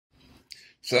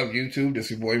What's up, YouTube? This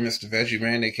is your boy, Mr. Veggie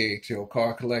Man, aka Teal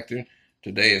Car Collector.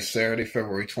 Today is Saturday,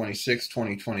 February 26,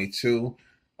 2022.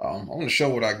 I'm going to show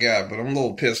what I got, but I'm a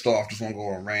little pissed off. Just want to go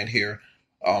on a rant here.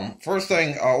 First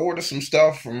thing, I ordered some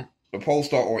stuff from the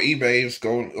post or eBay,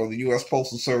 or the U.S.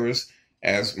 Postal Service.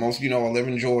 As most of you know, I live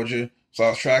in Georgia, so I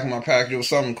was tracking my package. It was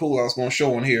something cool I was going to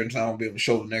show on here, and I won't be able to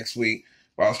show it next week.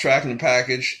 But I was tracking the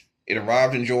package. It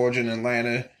arrived in Georgia and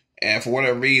Atlanta. And for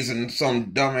whatever reason,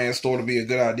 some dumbass thought it'd be a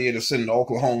good idea to send to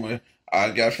Oklahoma. I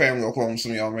got family in Oklahoma,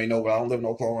 some of y'all may know, but I don't live in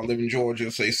Oklahoma. I live in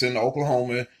Georgia. So they send to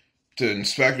Oklahoma to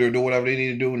inspect or do whatever they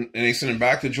need to do, and they send it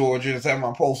back to Georgia. It's at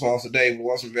my post office today, but it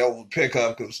wasn't available to pick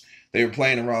up because they were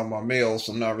playing around my mail,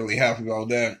 so I'm not really happy about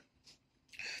that.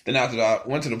 Then after that, I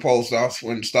went to the post office,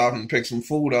 went and stopped and picked some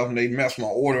food up, and they messed my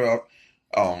order up.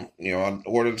 I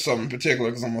ordered something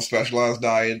particular because I'm on a specialized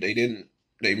diet.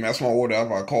 They messed my order up.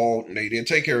 I called, and they did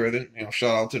take care of it.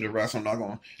 Shout out to the restaurant. I'm not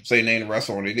going to say name the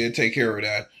restaurant. They did take care of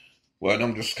that. But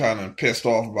I'm just kind of pissed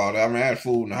off about it. I had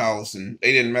food in the house, and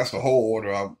they didn't mess the whole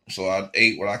order up. So I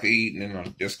ate what I could eat, and then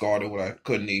I discarded what I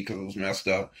couldn't eat because it was messed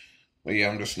up. But yeah,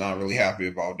 I'm just not really happy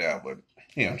about that. But,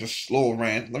 just a little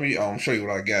rant. Let me show you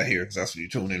what I got here, because that's what you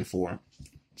tuned in for.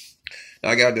 Now,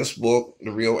 I got this book,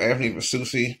 The Real Anthony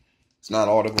Versucci. It's not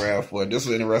autographed, but this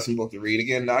is an interesting book to read.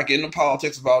 Again, not getting into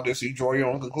politics about this. You draw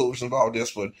your own conclusions about this,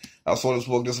 but I saw this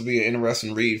book. This will be an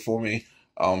interesting read for me.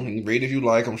 You can read if you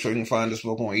like. I'm sure you can find this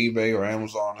book on eBay or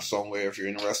Amazon or somewhere if you're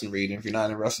interested in reading. If you're not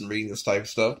interested in reading this type of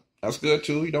stuff, that's good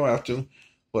too. You don't have to.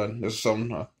 But this is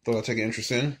something I thought I'd take an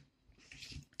interest in.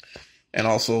 And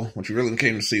also, what you really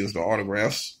came to see was the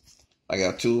autographs. I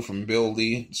got two from Bill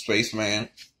Lee, Spaceman.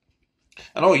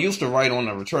 I know he used to write on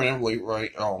the return envelope,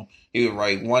 right? He would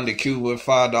write one to Cuba,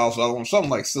 $5, something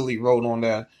like silly wrote on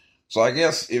that. So I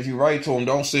guess if you write to him,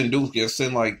 don't send duplicates.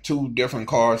 Send like two different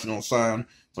cards, sign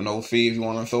for no fee. If you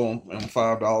want to throw him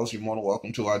 $5, you're more than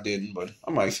welcome to. I didn't, but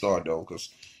I might start though, because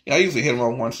I usually hit him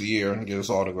up once a year and get his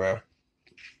autograph.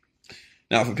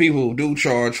 Now, for people who do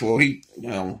charge, well, he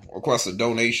requests a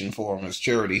donation for him as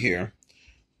charity here.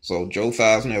 So Joe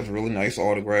Theismann has a really nice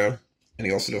autograph, and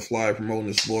he also did a flyer promoting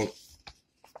this book.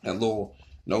 That little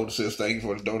note says, "Thank you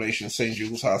for the donation." St.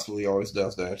 Jude's Hospital, he always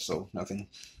does that, so nothing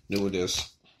new with this.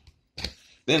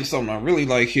 Then something I really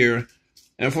like here,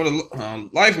 and for the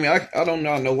life of me, I don't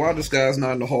know why this guy's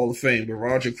not in the Hall of Fame, but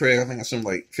Roger Craig, I think I sent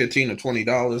him like $15 or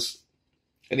 $20,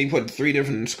 and he put 3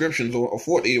 different inscriptions, or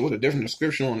 40 with a different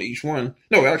inscription on each one.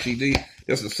 No, actually,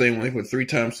 that's the same one. He put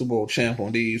 3-time Super Bowl champ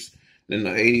on these. Then the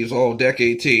 80s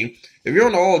All-Decade team. If you're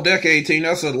on the All-Decade team,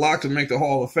 that's a lock to make the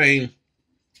Hall of Fame.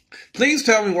 Please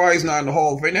tell me why he's not in the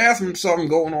Hall of Fame. There has been something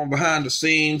going on behind the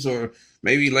scenes, or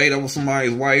maybe he laid up with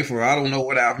somebody's wife, or I don't know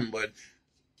what happened. But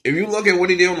if you look at what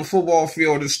he did on the football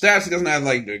field, his stats, he doesn't have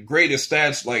like the greatest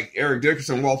stats like Eric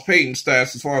Dickerson, Walt Payton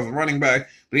stats as far as a running back.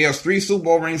 But he has 3 Super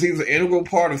Bowl rings. He was an integral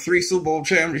part of 3 Super Bowl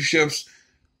championships.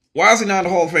 Why is he not in the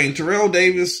Hall of Fame? Terrell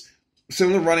Davis,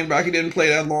 similar running back. He didn't play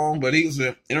that long, but he was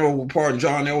an integral part of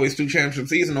John Elway's 2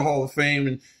 championships. He's in the Hall of Fame,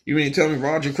 and you mean to tell me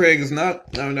Roger Craig is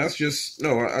not? I mean, that's just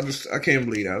no. I can't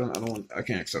believe that. I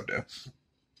can't accept that.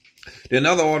 Then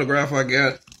another autograph I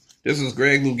got. This is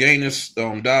Greg Louganis,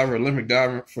 Olympic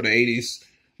diver for the 80s.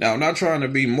 Now, I'm not trying to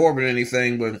be morbid or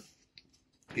anything, but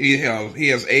he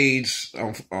has AIDS,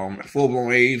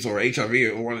 full-blown AIDS or HIV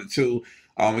or one of the two.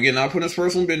 Again, not putting his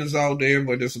personal business out there,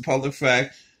 but it's a public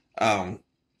fact.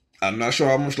 I'm not sure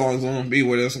how much longer he's going to be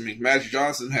with us. I mean, Magic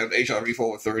Johnson has HIV for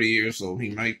over 30 years, so he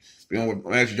might be on what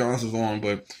Magic Johnson's on.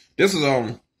 But this is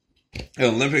an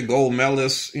Olympic gold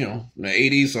medalist, in the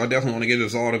 80s, so I definitely want to get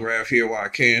his autograph here while I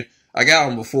can. I got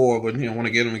him before, but, want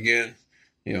to get him again,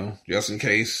 just in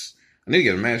case. I need to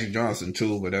get a Magic Johnson,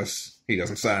 too, but he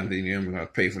doesn't sign anything. I'm going to have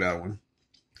to pay for that one.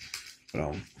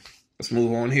 But let's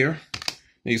move on here.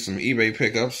 Need some eBay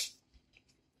pickups.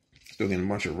 Still getting a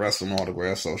bunch of wrestling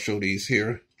autographs, so I'll show these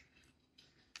here.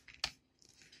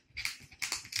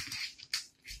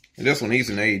 And this one, he's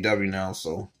in AEW now,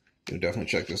 so you'll definitely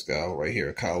check this guy out right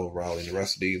here, Kyle O'Reilly. And the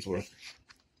rest of these were,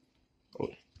 I'm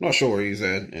not sure where he's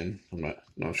at, and I'm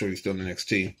not sure he's still in the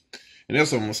NXT. And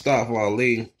this one, Mustafa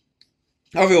Ali.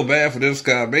 I feel bad for this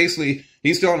guy. Basically,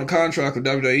 he's still on a contract with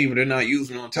WWE, but they're not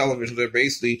using him on television. They're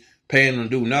basically paying him to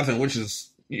do nothing, which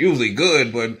is usually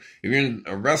good. But if you're in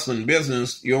a wrestling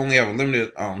business, you only have a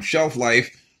limited shelf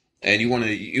life, and you want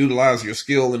to utilize your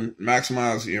skill and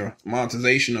maximize your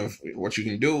monetization of what you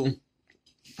can do.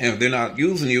 And if they're not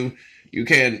using you, you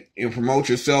can't promote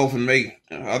yourself and make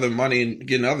other money and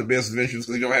get in other business ventures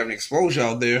because you don't have any exposure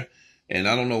out there. And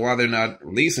I don't know why they're not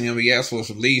releasing him. He asked for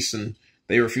his release, and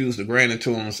they refused to grant it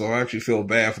to him. So I actually feel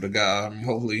bad for the guy. I mean,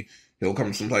 hopefully he'll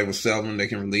come to some type of settlement. They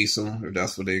can release him if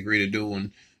that's what they agree to do.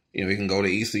 And You know, he can go to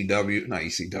ECW, not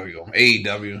ECW,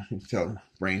 AEW, tell him,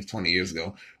 Reigns 20 years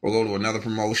ago, or go to another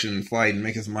promotion and fight and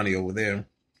make his money over there.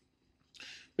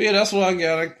 But yeah, that's what I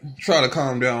got. I try to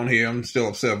calm down here. I'm still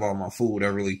upset about my food.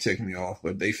 That really ticked me off,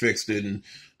 but they fixed it, and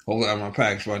hopefully I have my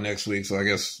package by next week, so I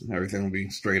guess everything will be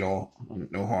straight off.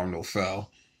 No harm, no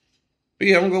foul. But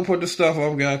yeah, I'm going to go put this stuff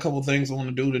up. I've got a couple things I want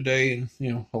to do today, and,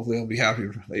 you know, hopefully I'll be happy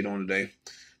later on today.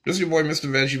 This is your boy, Mr.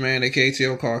 Veggie Man, aka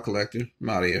TL Car Collector. I'm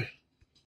out of here.